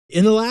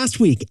In the last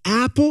week,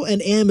 Apple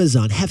and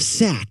Amazon have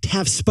sacked,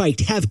 have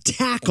spiked, have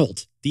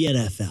tackled the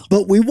NFL.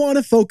 But we want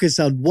to focus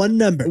on one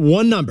number.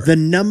 One number. The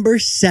number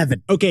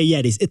 7. Okay,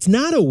 Yetis, it's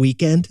not a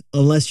weekend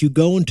unless you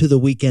go into the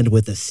weekend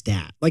with a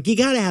stat. Like, you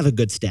got to have a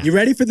good stat. You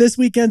ready for this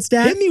weekend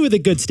stat? Hit me with a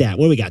good stat.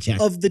 What do we got,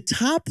 Jack? Of the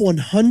top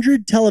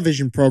 100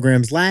 television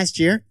programs last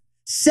year,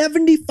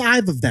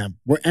 75 of them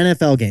were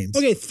NFL games.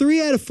 Okay,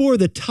 3 out of 4 of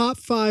the top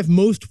 5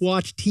 most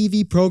watched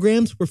TV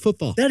programs were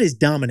football. That is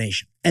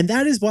domination. And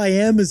that is why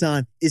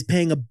Amazon is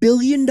paying $1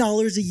 billion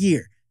a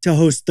year to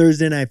host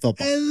Thursday Night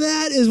Football. And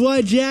that is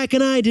why Jack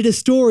and I did a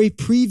story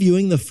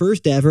previewing the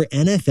first ever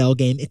NFL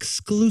game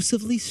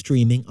exclusively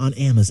streaming on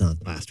Amazon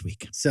last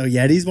week. So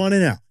Yetis want to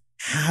know,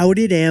 how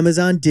did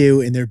Amazon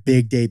do in their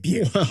big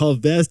debut? Well,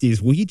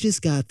 besties, we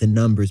just got the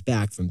numbers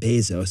back from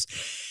Bezos,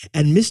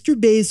 and Mr.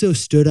 Bezos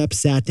stood up,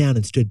 sat down,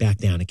 and stood back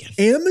down again.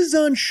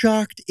 Amazon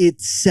shocked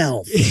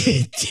itself.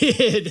 It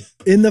did.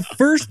 In the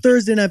first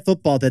Thursday Night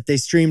Football that they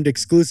streamed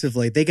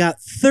exclusively, they got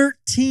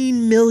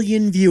 13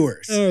 million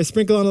viewers.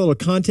 Sprinkle on a little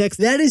context.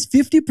 That is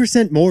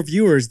 50% more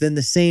viewers than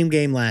the same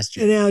game last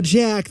year. Now,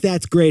 Jack,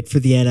 that's great for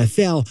the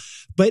NFL,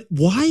 but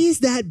why is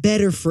that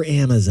better for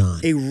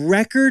Amazon? A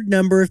record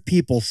number of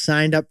people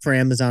signed up for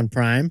Amazon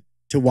Prime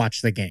to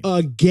watch the game.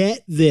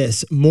 Get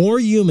this. More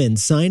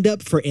humans signed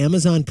up for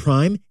Amazon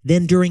Prime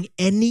than during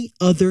any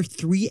other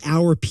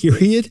 3-hour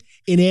period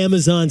in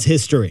Amazon's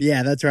history.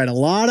 Yeah, that's right. A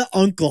lot of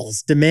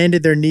uncles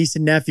demanded their niece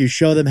and nephew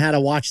show them how to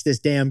watch this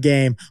damn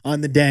game on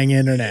the dang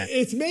internet.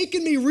 It's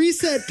making me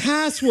reset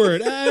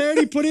password. I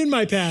already put in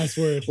my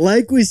password.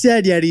 Like we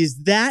said,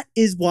 Yetis, that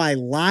is why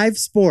live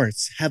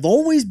sports have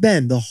always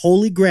been the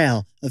holy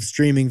grail of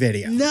streaming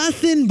video.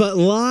 Nothing but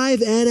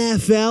live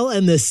NFL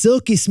and the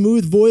silky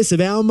smooth voice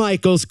of Al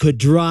Michaels could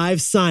drive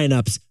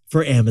signups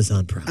for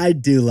Amazon Prime. I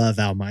do love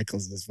Al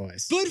Michaels'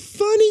 voice. But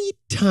funny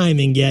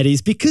timing,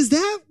 Yetis, because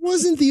that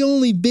wasn't the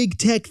only big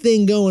tech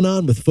thing going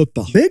on with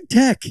football. Big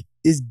tech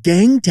is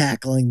gang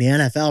tackling the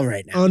NFL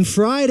right now. On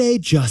Friday,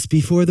 just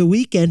before the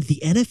weekend,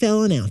 the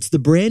NFL announced the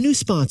brand new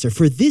sponsor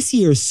for this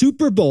year's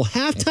Super Bowl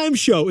halftime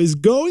show is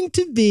going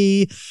to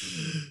be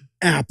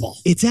Apple.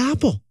 It's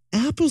Apple.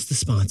 Apple's the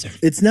sponsor.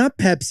 It's not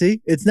Pepsi.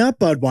 It's not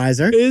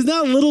Budweiser. It's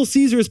not Little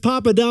Caesars,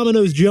 Papa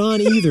Domino's,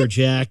 John either,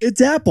 Jack. It's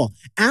Apple.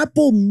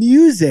 Apple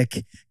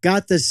Music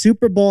got the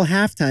Super Bowl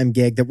halftime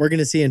gig that we're going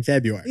to see in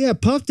February. Yeah,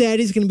 Puff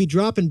Daddy's going to be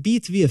dropping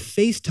beats via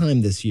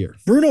FaceTime this year.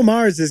 Bruno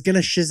Mars is going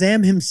to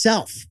Shazam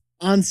himself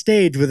on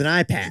stage with an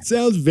iPad. It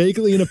sounds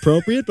vaguely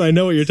inappropriate, but I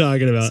know what you're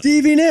talking about.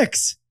 Stevie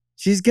Nicks.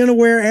 She's going to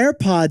wear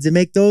AirPods and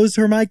make those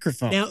her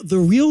microphone. Now, the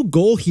real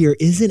goal here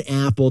isn't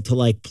Apple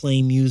to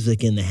play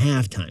music in the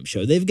halftime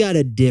show. They've got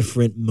a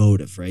different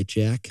motive, right,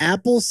 Jack?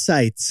 Apple's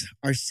sights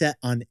are set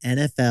on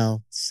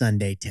NFL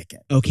Sunday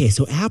Ticket. Okay,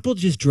 so Apple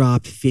just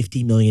dropped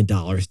 $50 million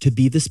to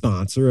be the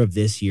sponsor of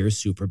this year's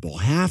Super Bowl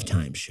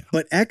halftime show.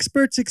 But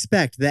experts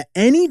expect that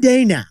any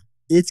day now,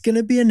 it's going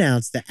to be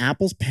announced that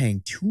Apple's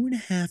paying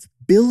 $2.5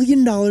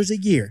 billion a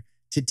year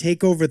to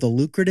take over the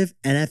lucrative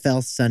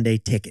NFL Sunday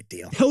Ticket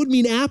deal. That would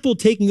mean Apple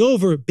taking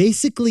over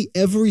basically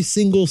every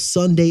single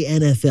Sunday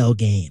NFL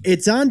game.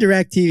 It's on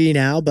DirecTV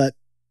now, but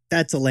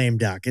that's a lame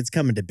duck. It's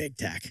coming to big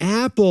tech.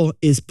 Apple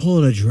is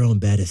pulling a Jerome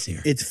Bettis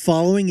here. It's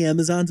following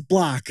Amazon's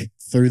block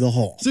through the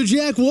hole. So,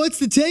 Jack, what's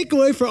the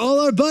takeaway for all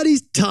our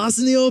buddies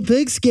tossing the old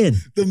pigskin?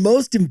 The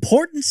most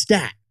important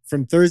stat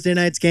from Thursday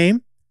night's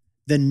game,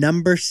 the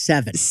number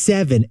 7.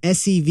 7,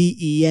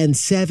 S-E-V-E-N,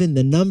 7,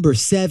 the number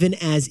 7,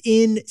 as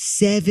in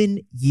 7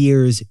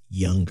 years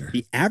younger.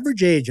 The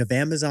average age of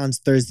Amazon's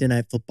Thursday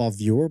Night Football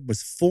viewer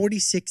was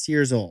 46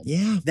 years old.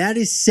 Yeah. That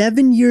is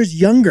 7 years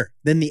younger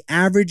than the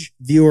average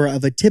viewer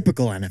of a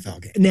typical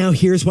NFL game. Now,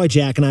 here's why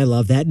Jack and I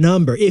love that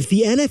number. If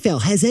the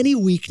NFL has any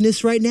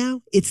weakness right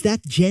now, it's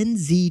that Gen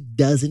Z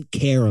doesn't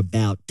care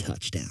about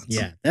touchdowns.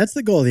 Yeah, that's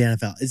the goal of the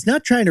NFL. It's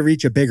not trying to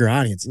reach a bigger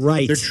audience.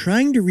 Right. They're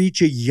trying to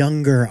reach a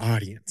younger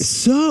audience.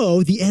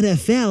 So the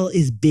NFL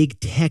is big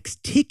tech's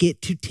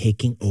ticket to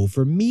taking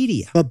over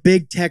media. But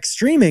big tech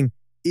streaming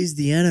is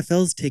the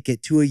NFL's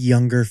ticket to a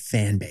younger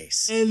fan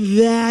base. And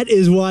that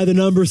is why the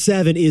number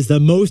 7 is the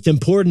most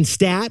important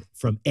stat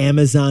from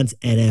Amazon's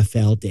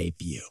NFL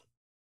debut.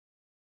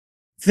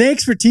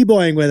 Thanks for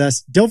T-boying with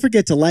us. Don't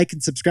forget to like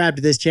and subscribe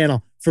to this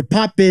channel for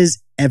Pop Biz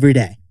every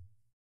day.